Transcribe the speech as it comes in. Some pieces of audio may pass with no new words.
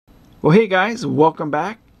Well, hey guys, welcome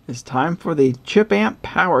back. It's time for the chip amp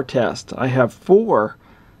power test. I have four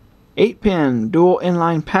 8-pin dual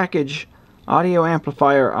inline package audio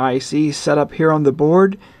amplifier ICs set up here on the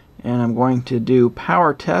board, and I'm going to do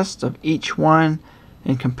power tests of each one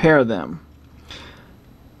and compare them.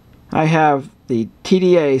 I have the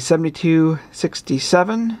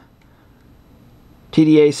TDA7267,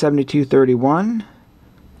 TDA7231,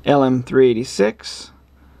 LM386,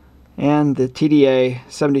 and the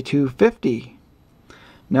TDA7250.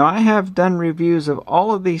 Now, I have done reviews of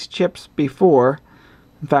all of these chips before.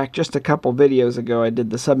 In fact, just a couple videos ago I did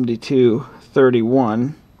the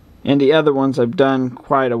 7231, and the other ones I've done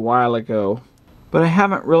quite a while ago. But I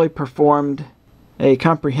haven't really performed a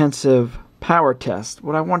comprehensive power test.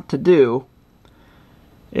 What I want to do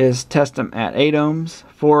is test them at 8 ohms,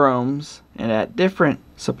 4 ohms, and at different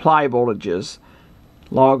supply voltages.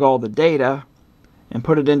 Log all the data and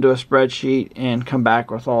put it into a spreadsheet and come back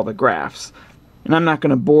with all the graphs. And I'm not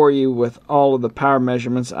going to bore you with all of the power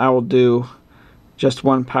measurements. I will do just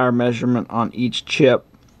one power measurement on each chip.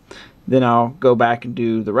 Then I'll go back and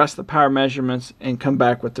do the rest of the power measurements and come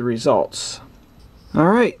back with the results.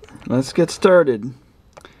 Alright, let's get started.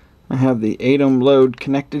 I have the 8 ohm load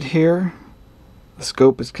connected here. The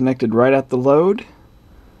scope is connected right at the load.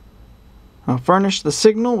 I'll furnish the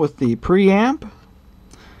signal with the preamp.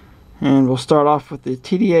 And we'll start off with the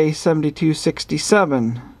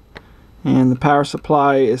TDA7267. And the power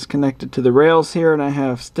supply is connected to the rails here, and I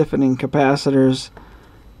have stiffening capacitors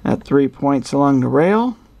at 3 points along the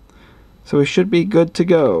rail. So we should be good to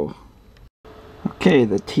go. Okay,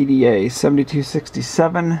 the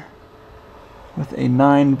TDA7267 with a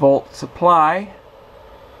 9-volt supply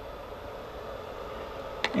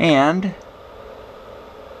and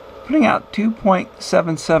putting out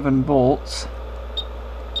 2.77 volts.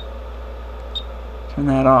 Turn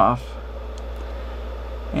that off.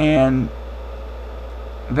 And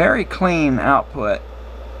very clean output.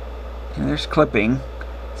 And there's clipping.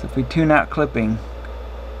 So if we tune out clipping,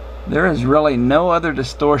 there is really no other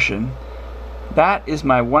distortion. That is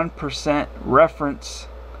my 1% reference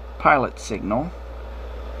pilot signal.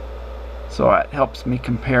 So it helps me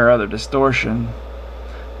compare other distortion.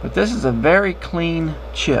 But this is a very clean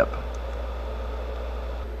chip.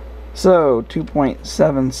 So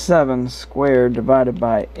 2.77 squared divided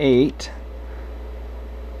by 8.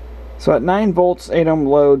 So at 9 volts, 8 ohm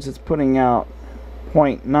loads, it's putting out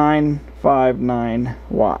 0.959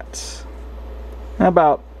 watts.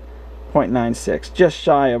 About 0.96, just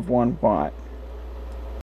shy of 1 watt.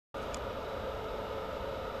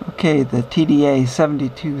 Okay, the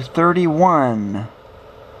TDA7231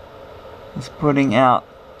 is putting out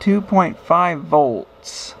 2.5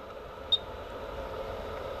 volts.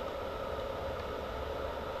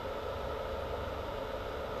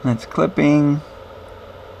 That's clipping.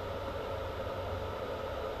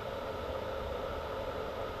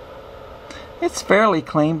 It's fairly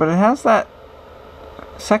clean, but it has that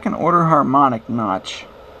second order harmonic notch.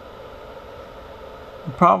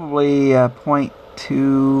 Probably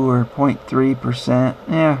 0.2 or 0.3%.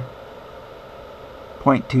 Yeah,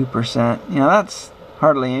 0.2%. You know, that's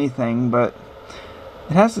hardly anything, but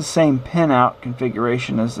it has the same pin-out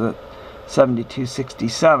configuration as the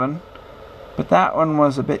 7267. But that one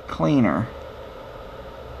was a bit cleaner.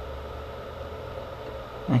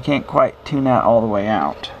 I can't quite tune that all the way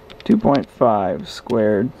out. 2.5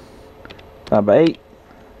 squared divided by 8,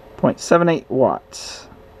 0.78 watts.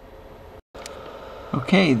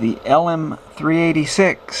 Okay, the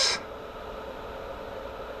LM386,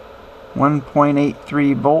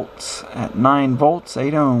 1.83 volts at 9 volts,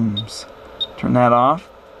 8 ohms. Turn that off.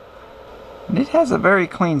 And it has a very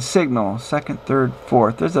clean signal, second, third,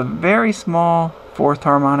 fourth. There's a very small fourth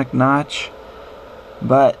harmonic notch,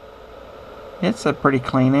 but it's a pretty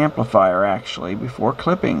clean amplifier actually before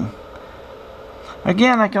clipping.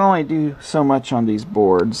 Again, I can only do so much on these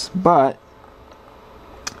boards, but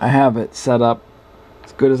I have it set up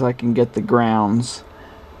as good as I can get the grounds.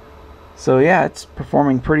 So yeah, it's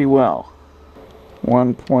performing pretty well.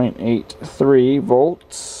 1.83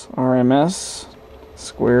 volts RMS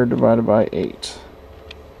squared divided by 8.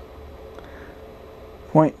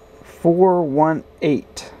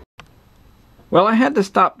 0.418. Well, I had to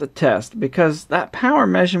stop the test because that power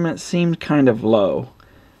measurement seemed kind of low.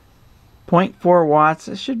 0.4 watts,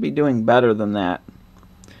 it should be doing better than that.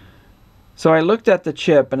 So I looked at the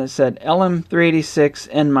chip and it said LM386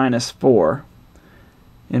 N-4.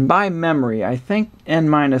 And by memory, I think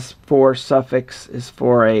N-4 suffix is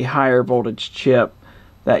for a higher voltage chip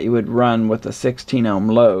that you would run with a 16 ohm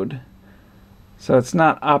load. So it's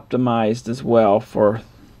not optimized as well for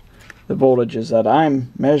the voltages that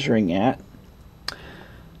I'm measuring at.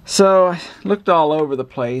 So I looked all over the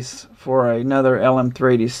place for another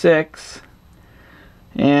LM386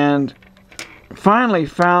 and finally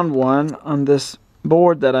found one on this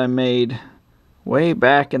board that I made way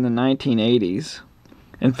back in the 1980s.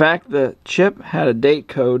 In fact, the chip had a date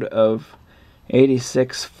code of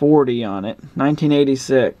 8640 on it,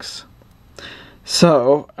 1986.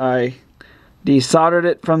 So I desoldered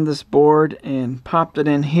it from this board and popped it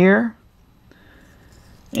in here,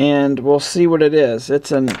 and we'll see what it is.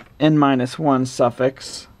 It's an N-1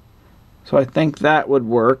 suffix, so I think that would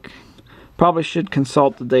work. Probably should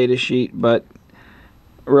consult the data sheet, but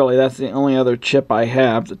really that's the only other chip I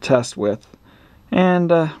have to test with, and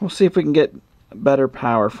we'll see if we can get better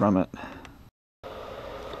power from it.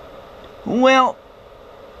 Well,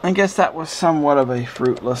 I guess that was somewhat of a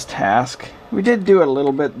fruitless task. We did do it a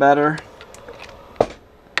little bit better.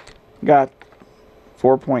 Got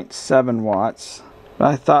 4.7 watts, but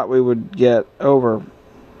I thought we would get over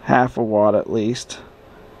half a watt at least.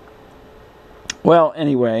 Well,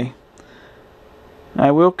 anyway, I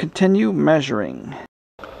will continue measuring.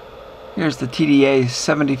 Here's the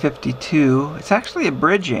TDA7052. It's actually a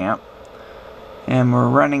bridge amp, and we're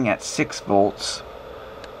running at 6 volts.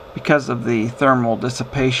 Because of the thermal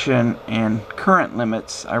dissipation and current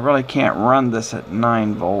limits, I really can't run this at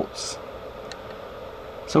 9 volts.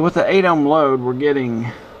 So with the 8 ohm load, we're getting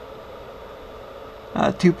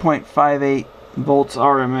 2.58 volts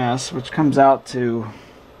RMS, which comes out to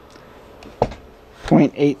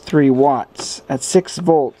 0.83 watts at 6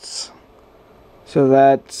 volts. So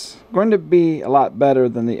that's going to be a lot better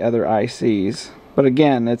than the other ICs. But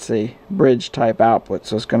again, it's a bridge type output,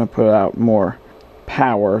 so it's going to put out more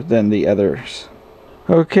power than the others.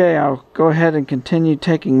 Okay, I'll go ahead and continue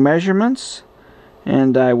taking measurements,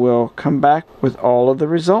 and I will come back with all of the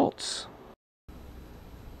results.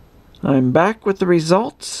 I'm back with the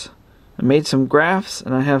results. I made some graphs,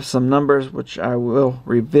 and I have some numbers which I will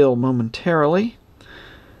reveal momentarily.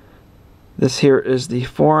 This here is the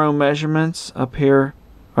 4 ohm measurements. Up here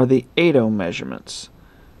are the 8 ohm measurements.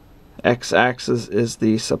 X-axis is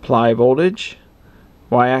the supply voltage.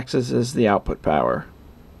 Y-axis is the output power.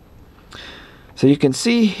 So you can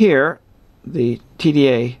see here the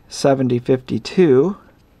TDA7052,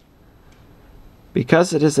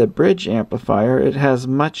 because it is a bridge amplifier, it has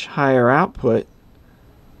much higher output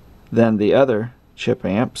than the other chip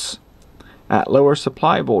amps at lower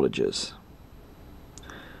supply voltages.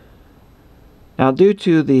 Now, due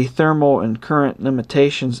to the thermal and current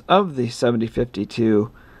limitations of the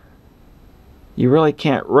 7052, you really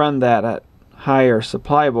can't run that at higher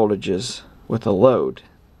supply voltages with a load.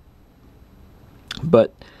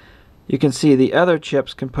 But you can see the other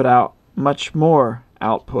chips can put out much more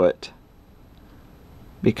output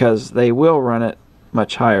because they will run at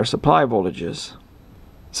much higher supply voltages.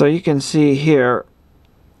 So you can see here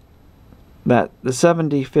that the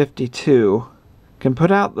 7052 can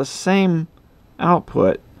put out the same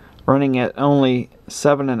output running at only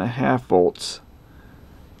 7.5 volts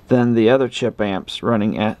than the other chip amps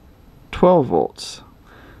running at 12 volts.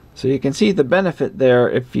 So you can see the benefit there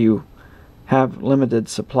if you have limited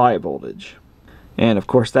supply voltage. And of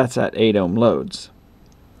course that's at 8 ohm loads.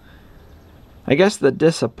 I guess the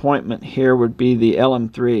disappointment here would be the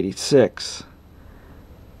LM386.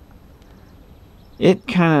 It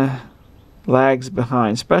kind of lags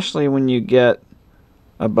behind, especially when you get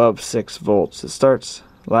above 6 volts. It starts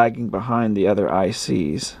lagging behind the other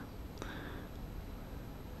ICs.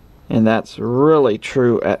 And that's really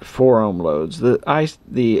true at 4 ohm loads. The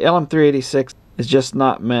LM386 is just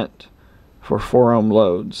not meant for 4 ohm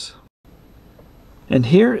loads. And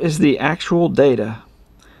here is the actual data.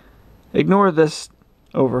 Ignore this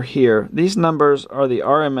over here. These numbers are the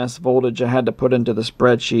RMS voltage I had to put into the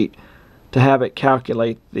spreadsheet to have it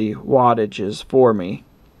calculate the wattages for me.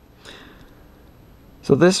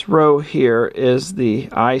 So this row here is the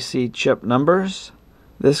IC chip numbers.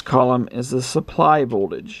 This column is the supply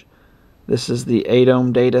voltage. This is the 8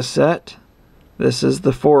 ohm data set. This is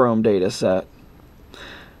the 4 ohm data set.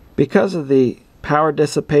 Because of the power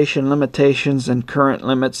dissipation limitations and current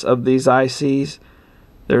limits of these ICs,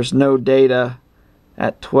 there's no data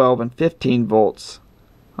at 12 and 15 volts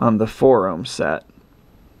on the 4 ohm set.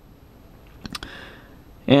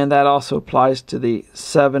 And that also applies to the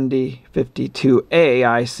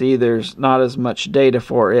 7052A IC. There's not as much data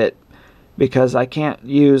for it because I can't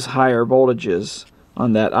use higher voltages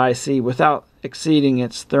on that IC without exceeding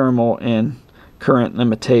its thermal and current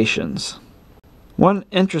limitations. One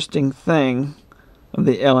interesting thing of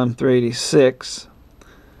the LM386,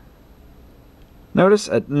 notice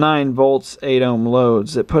at 9 volts 8 ohm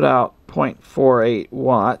loads it put out 0.48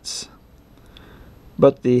 watts,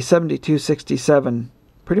 but the 7267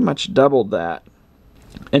 pretty much doubled that.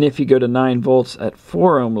 And if you go to 9 volts at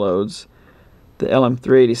 4 ohm loads, the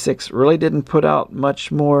LM386 really didn't put out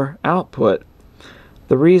much more output.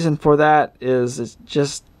 The reason for that is it's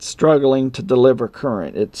just struggling to deliver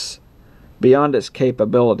current. It's beyond its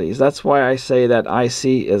capabilities. That's why I say that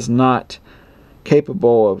IC is not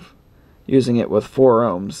capable of using it with 4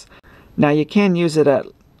 ohms. Now you can use it at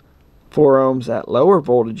 4 ohms at lower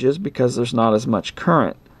voltages because there's not as much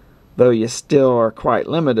current, though you still are quite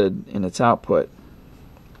limited in its output.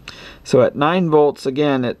 So at 9 volts,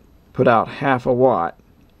 again, it put out half a watt,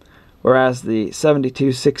 whereas the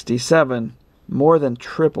 7267 more than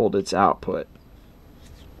tripled its output.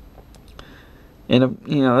 And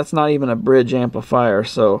that's not even a bridge amplifier,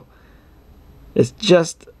 so it's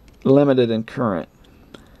just limited in current.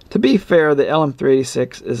 To be fair, the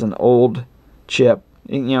LM386 is an old chip.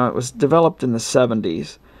 It was developed in the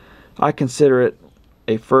 70s. I consider it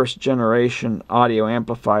a first generation audio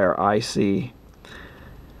amplifier IC.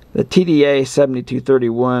 The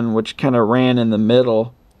TDA7231, which kind of ran in the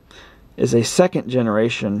middle, is a second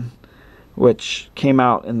generation which came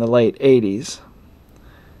out in the late 80s.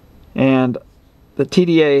 And the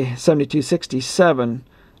TDA7267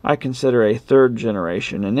 I consider a third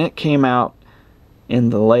generation, and it came out in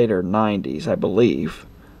the later 90s, I believe.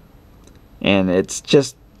 And it's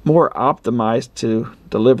just more optimized to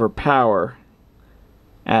deliver power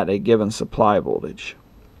at a given supply voltage.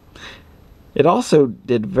 It also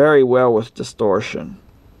did very well with distortion.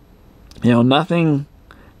 Nothing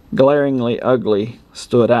glaringly ugly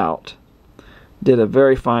stood out. Did a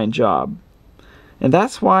very fine job. And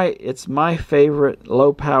that's why it's my favorite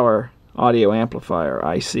low power audio amplifier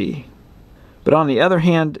IC. But on the other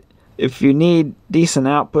hand, if you need decent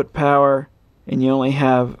output power and you only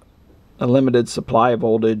have a limited supply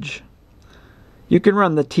voltage, you can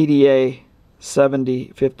run the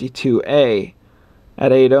TDA7052A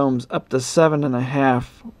at 8 ohms up to 7.5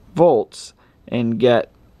 volts and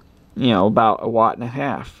get about 1.5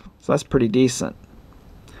 watts. So that's pretty decent.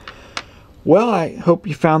 Well, I hope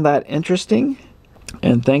you found that interesting,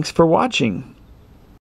 and thanks for watching.